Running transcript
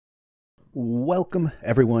Welcome,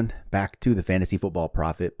 everyone, back to the Fantasy Football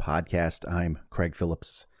Profit Podcast. I'm Craig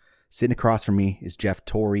Phillips. Sitting across from me is Jeff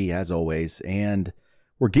Torrey, as always, and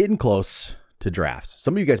we're getting close to drafts.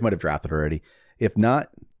 Some of you guys might have drafted already. If not,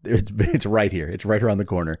 it's right here. It's right around the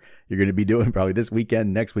corner. You're going to be doing probably this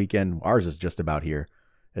weekend, next weekend. Ours is just about here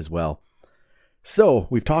as well. So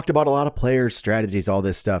we've talked about a lot of players, strategies, all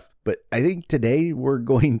this stuff, but I think today we're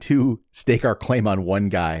going to stake our claim on one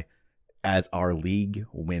guy as our league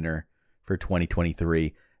winner for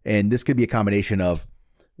 2023. And this could be a combination of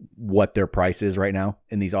what their price is right now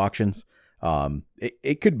in these auctions.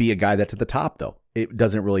 It could be a guy that's at the top, though. It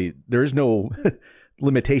doesn't really, there's no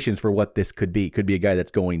limitations for what this could be. It could be a guy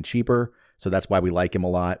that's going cheaper. So that's why we like him a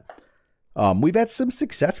lot. We've had some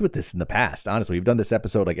success with this in the past. Honestly, we've done this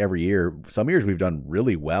episode like every year. Some years we've done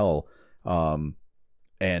really well. And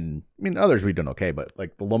I mean, others we've done okay, but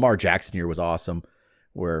like the Lamar Jackson year was awesome.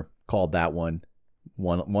 We're called that one.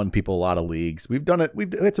 Won people a lot of leagues. We've done it.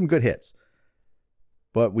 We've had some good hits,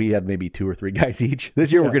 but we had maybe 2 or 3 guys each.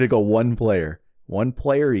 This year we're going to go one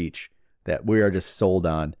player each that we are just sold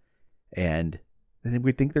on, and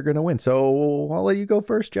we think they're going to win. So I'll let you go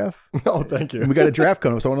first, Jeff. Oh, thank you. We got a draft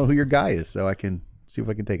coming up, so I want to know who your guy is, so I can see if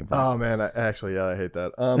I can take him from Oh man, I hate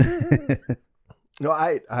that. No,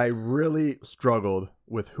 I really struggled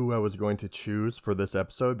with who I was going to choose for this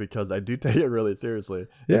episode because I do take it really seriously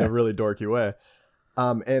in a really dorky way.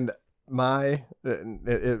 And I'm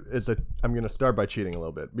going to start by cheating a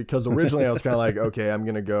little bit because originally I was kind of like, okay, I'm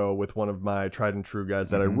going to go with one of my tried and true guys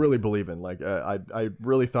that I really believe in. Like, I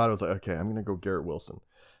really thought I was like, okay, I'm going to go Garrett Wilson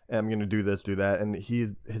and I'm going to do this, do that. And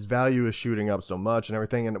his value is shooting up so much and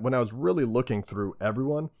everything. And when I was really looking through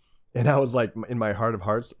everyone and I was like in my heart of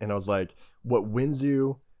hearts and I was like, what wins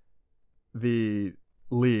you the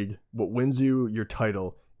league, what wins you your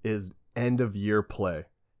title is end of year play.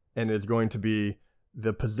 And it's going to be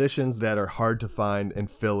the positions that are hard to find and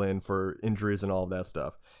fill in for injuries and all of that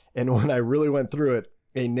stuff. And when I really went through it,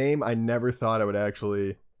 a name I never thought I would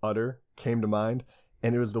actually utter came to mind,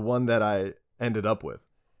 and it was the one that I ended up with.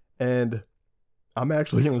 And I'm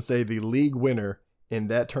actually going to say the league winner in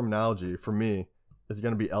that terminology for me is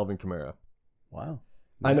going to be Alvin Kamara. Wow.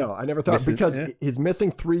 Yeah. I know. I never thought because he's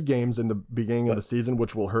missing 3 games in the beginning of the season,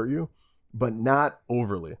 which will hurt you, but not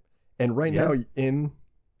overly. And right now in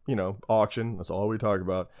auction, that's all we talk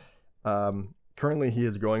about. Currently he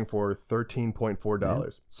is going for $13.4. Yeah.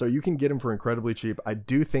 So you can get him for incredibly cheap. I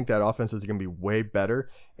do think that offense is going to be way better.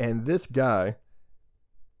 And this guy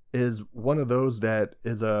is one of those that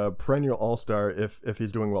is a perennial all-star if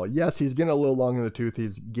he's doing well. Yes, he's getting a little long in the tooth.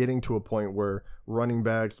 He's getting to a point where running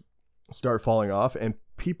backs start falling off, and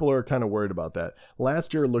people are kind of worried about that.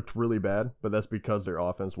 Last year looked really bad, but that's because their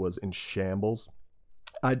offense was in shambles.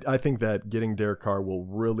 I think that getting Derek Carr will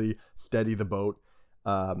really steady the boat.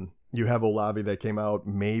 You have Olave that came out.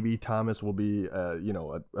 Maybe Thomas will be,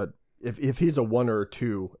 if he's a 1 or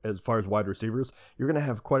 2 as far as wide receivers, you're going to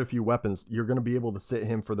have quite a few weapons. You're going to be able to sit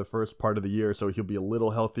him for the first part of the year, so he'll be a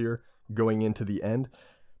little healthier going into the end.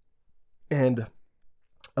 And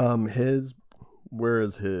his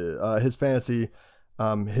fantasy,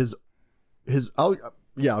 I'll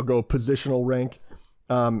go positional rank.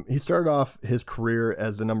 He started off his career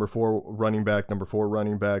as the number 4 running back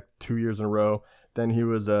 2 years in a row. Then he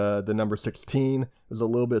was the number 16. It was a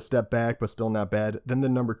little bit step back, but still not bad. Then the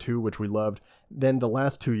number 2, which we loved. Then the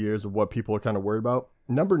last 2 years of what people are kind of worried about.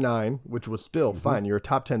 Number 9, which was still fine. You're a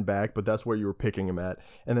top 10 back, but that's where you were picking him at.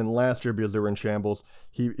 And then last year, because they were in shambles,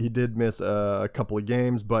 he did miss a couple of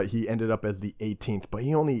games, but he ended up as the 18th. But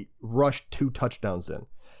he only rushed 2 touchdowns in.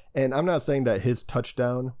 And I'm not saying that his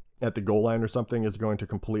touchdown at the goal line or something is going to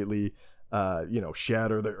completely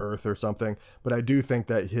shatter the earth or something, but I do think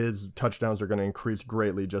that his touchdowns are going to increase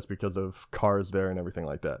greatly just because of Carr's there and everything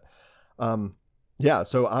like that.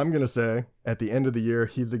 So I'm going to say at the end of the year,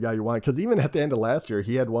 he's the guy you want, because even at the end of last year,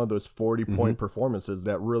 he had one of those 40-point performances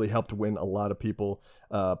that really helped win a lot of people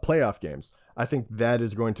playoff games. I think that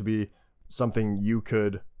is going to be something you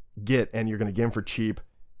could get, and you're going to get him for cheap.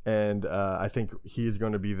 And I think he's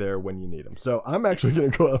going to be there when you need him. So I'm actually going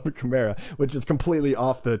to go up with Kamara, which is completely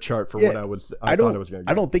off the chart for what I thought it was going to get.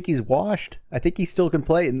 I don't think he's washed. I think he still can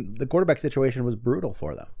play. And the quarterback situation was brutal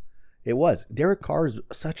for them. It was. Derek Carr is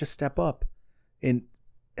such a step up and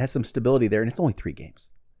has some stability there. And it's only 3 games.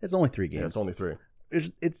 It's only 3 games. Yeah, it's only 3.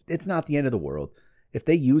 It's not the end of the world. If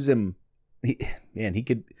they use him, he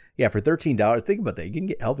could, for $13. Think about that. You can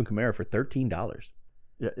get Alvin Kamara for $13.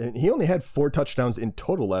 Yeah, and he only had 4 touchdowns in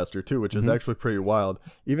total last year, too, which is actually pretty wild.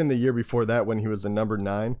 Even the year before that, when he was the number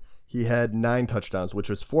 9, he had 9 touchdowns, which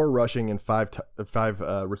was 4 rushing and 5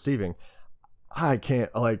 receiving. I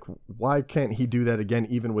can't, like, why can't he do that again,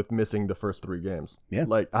 even with missing the first 3 games? Yeah.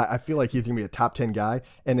 Like, I feel like he's going to be a top 10 guy,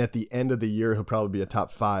 and at the end of the year, he'll probably be a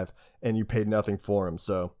top 5, and you paid nothing for him.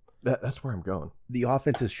 So that's where I'm going. The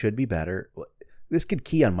offenses should be better. This could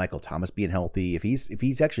key on Michael Thomas being healthy. If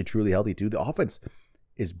he's actually truly healthy too, the offense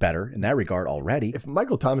is better in that regard already. If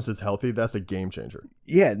Michael Thomas is healthy, that's a game changer.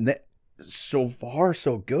 Yeah, and so far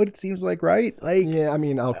so good. It seems like, right? Like, yeah, I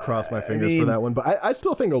mean, I'll cross my fingers for that one, but I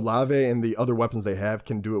still think Olave and the other weapons they have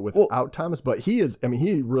can do it without Thomas. But he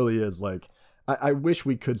really is like. I wish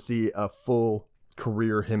we could see a full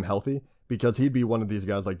career him healthy, because he'd be one of these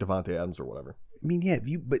guys like Devontae Adams or whatever. I mean, yeah,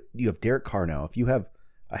 but you have Derek Carr now. If you have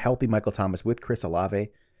a healthy Michael Thomas with Chris Olave,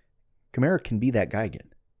 Kamara can be that guy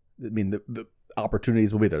again. I mean, the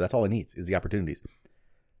opportunities will be there. That's all it needs is the opportunities.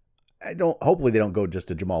 Hopefully they don't go just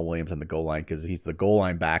to Jamal Williams on the goal line, because he's the goal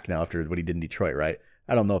line back now after what he did in Detroit, right?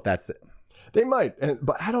 I don't know if that's it. They might,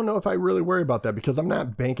 but I don't know if I really worry about that, because I'm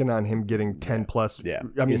not banking on him getting 10 plus. Yeah.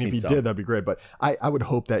 I mean, if he did, that'd be great. But I would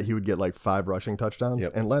hope that he would get like 5 rushing touchdowns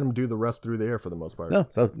and let him do the rest through the air for the most part. No,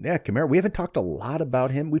 so yeah, Kamara, we haven't talked a lot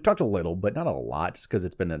about him. We've talked a little, but not a lot, just because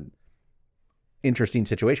it's been an interesting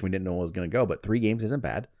situation. We didn't know what was going to go, but 3 games isn't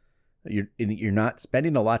bad. You're not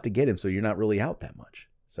spending a lot to get him, so you're not really out that much.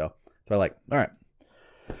 So I like,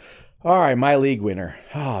 all right, my league winner.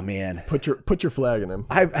 Oh man, put your flag in him.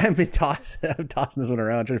 I've been tossing this one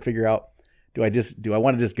around, trying to figure out, do I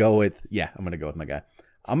want to just go with? Yeah, I'm gonna go with my guy.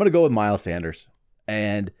 I'm gonna go with Miles Sanders.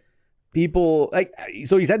 And people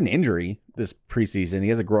so he's had an injury this preseason. He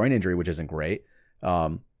has a groin injury, which isn't great.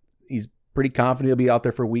 He's pretty confident he'll be out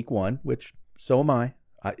there for week 1, which so am I.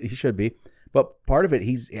 He should be. But part of it,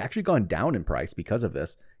 he's actually gone down in price because of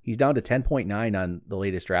this. He's down to 10.9 on the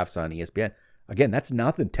latest drafts on ESPN. Again, that's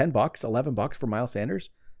nothing. $10, $11 for Miles Sanders.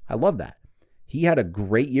 I love that. He had a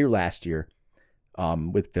great year last year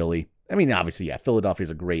with Philly. I mean, obviously, yeah, Philadelphia's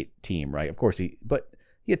a great team, right? Of course, but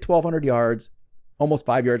he had 1,200 yards, almost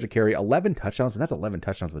 5 yards a carry, 11 touchdowns, and that's 11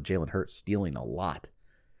 touchdowns with Jalen Hurts stealing a lot.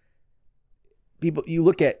 People, you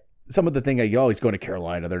look at some of the thing, he's going to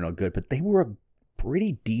Carolina, they're no good, but they were a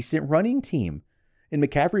pretty decent running team. And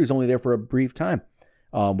McCaffrey was only there for a brief time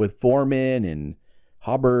with Foreman and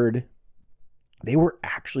Hubbard. They were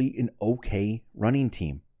actually an okay running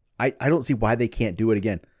team. I don't see why they can't do it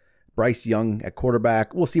again. Bryce Young at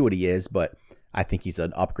quarterback, we'll see what he is, but I think he's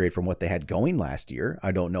an upgrade from what they had going last year.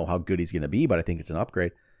 I don't know how good he's going to be, but I think it's an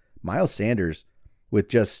upgrade. Miles Sanders with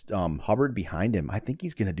just Hubbard behind him, I think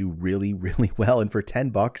he's going to do really, really well. And for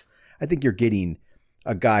 $10, I think you're getting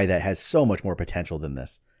a guy that has so much more potential than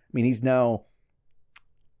this. I mean, he's now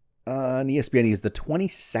on ESPN, he's the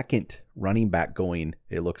 22nd running back going,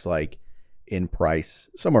 it looks like, in price,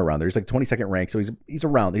 somewhere around there. He's like 22nd ranked, so he's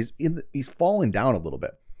around. He's fallen down a little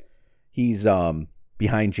bit. He's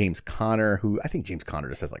behind James Conner, who I think James Conner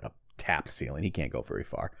just has like a tapped ceiling. He can't go very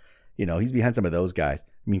far. He's behind some of those guys.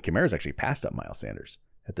 I mean, Kamara's actually passed up Miles Sanders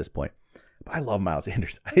at this point. But I love Miles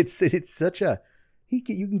Sanders. It's such a you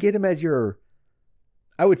can get him as your.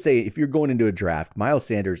 I would say if you're going into a draft, Miles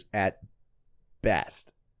Sanders at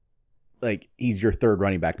best, like he's your 3rd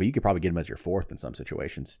running back, but you could probably get him as your 4th in some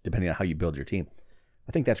situations, depending on how you build your team.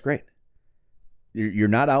 I think that's great. You're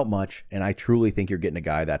not out much, and I truly think you're getting a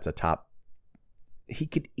guy that's a top. He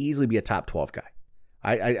could easily be a top 12 guy.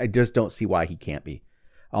 I just don't see why he can't be.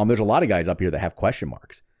 There's a lot of guys up here that have question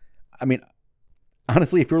marks. I mean,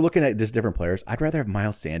 honestly, if you're looking at just different players, I'd rather have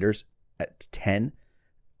Miles Sanders at 10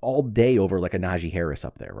 all day over like a Najee Harris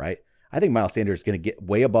up there, right? I think Miles Sanders is going to get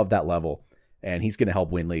way above that level, and he's going to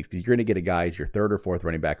help win leagues, because you're going to get a guy as your 3rd or 4th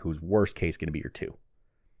running back whose worst case is going to be your 2.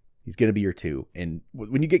 He's going to be your 2. And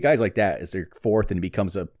when you get guys like that as their 4th and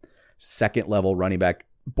becomes a 2nd level running back,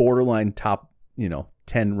 borderline top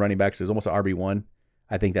 10 running backs, there's almost an RB1,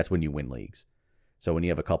 I think that's when you win leagues. So when you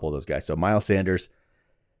have a couple of those guys. So Miles Sanders,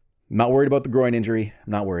 I'm not worried about the groin injury.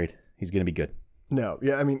 I'm not worried. He's going to be good. No,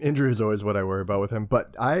 yeah, I mean, injury is always what I worry about with him,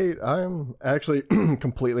 but I'm actually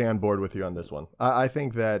completely on board with you on this one. I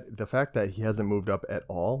think that the fact that he hasn't moved up at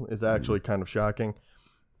all is actually kind of shocking.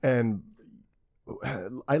 And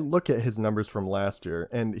I look at his numbers from last year,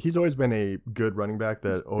 and he's always been a good running back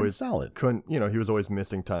that always solid. Couldn't, he was always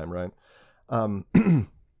missing time, right?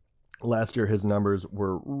 Last year, his numbers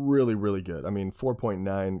were really, really good. I mean,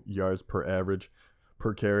 4.9 yards per average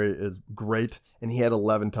per carry is great, and he had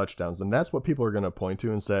 11 touchdowns, and that's what people are going to point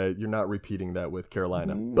to and say, you're not repeating that with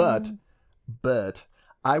Carolina. But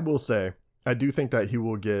I will say, I do think that he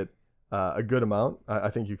will get a good amount. I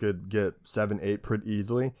think you could get 7, 8 pretty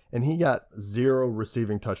easily, and he got 0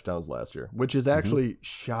 receiving touchdowns last year, which is actually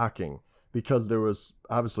shocking because there was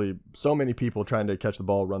obviously so many people trying to catch the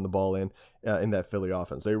ball, run the ball in that Philly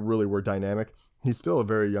offense. They really were dynamic. He's still a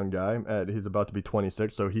very young guy. He's about to be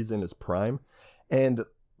 26, so he's in his prime. And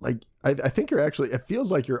like I think it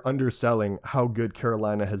feels like you're underselling how good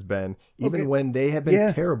Carolina has been, even when they have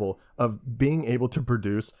been terrible of being able to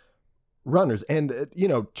produce runners. And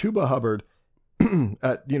Chuba Hubbard,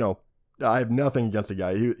 I have nothing against the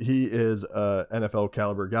guy. He is a NFL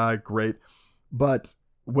caliber guy, great. But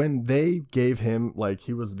when they gave him, like,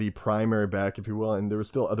 he was the primary back, if you will, and there were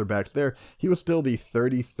still other backs there, he was still the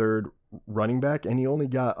 33rd running back, and he only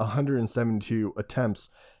got 172 attempts.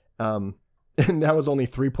 And that was only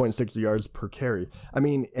 3.6 yards per carry. I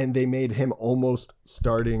mean, and they made him almost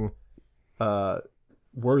starting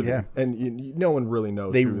worthy. Yeah. And no one really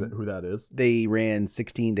knows who that is. They had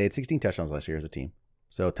 16 touchdowns last year as a team.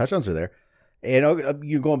 So touchdowns are there. And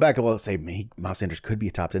you're going back, well, say Miles Sanders could be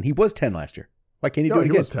a top 10. He was 10 last year. Why can't he do it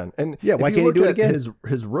again? He was 10. And why can't he do it again?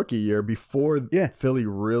 His rookie year before Philly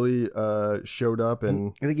really showed up,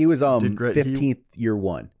 and I think he was 15th year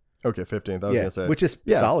one. Okay, 15th. I was gonna say, which is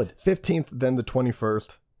solid. 15th, then the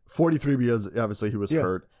 21st, 43 because obviously he was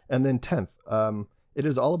hurt, and then 10th. It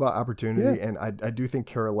is all about opportunity, and I do think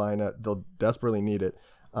Carolina, they'll desperately need it.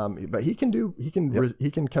 But he can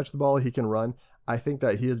catch the ball, he can run. I think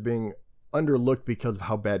that he is being underlooked because of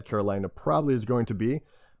how bad Carolina probably is going to be.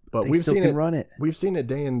 But we've seen it run it. We've seen it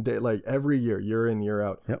day in day, like every year in, year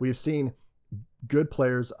out. Yep. We've seen good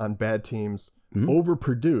players on bad teams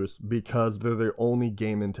overproduce because they're the only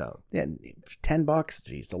game in town. Yeah, $10,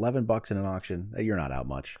 geez, $11 in an auction. You're not out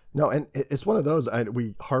much. No, and it's one of those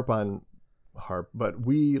we harp, but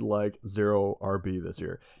we like 0 RB this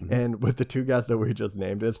year. Mm-hmm. And with the two guys that we just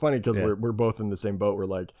named, it's funny because we're both in the same boat. We're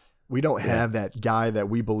like, we don't have that guy that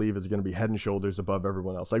we believe is going to be head and shoulders above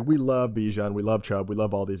everyone else. Like, we love Bijan, we love Chubb, we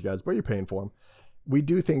love all these guys, but you're paying for them. We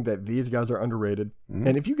do think that these guys are underrated. Mm-hmm.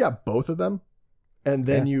 And if you got both of them, and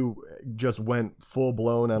then you just went full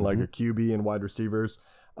blown on like a QB and wide receivers,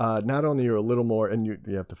 not only are a little more, and you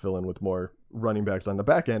have to fill in with more running backs on the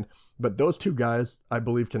back end, but those two guys, I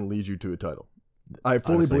believe, can lead you to a title. I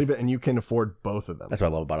fully believe it, and you can afford both of them. That's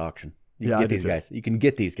what I love about auction. You can get these guys. You can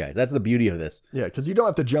get these guys. That's the beauty of this. Yeah, because you don't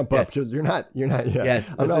have to jump up because you're not.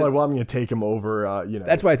 Yes, I'm not like, well, I'm going to take them over.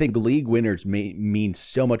 That's why I think league winners mean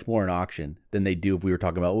so much more in auction than they do if we were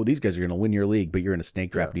talking about, these guys are going to win your league, but you're in a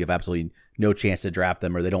snake draft and you have absolutely no chance to draft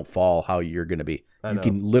them, or they don't fall how you're going to be. You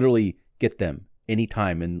can literally get them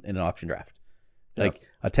anytime in an auction draft. Like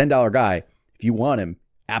a $10 guy, if you want him,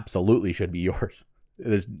 absolutely should be yours.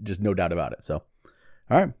 There's just no doubt about it. So.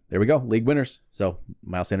 All right, there we go. League winners. So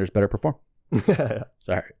Miles Sanders better perform.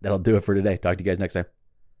 Sorry, that'll do it for today. Talk to you guys next time.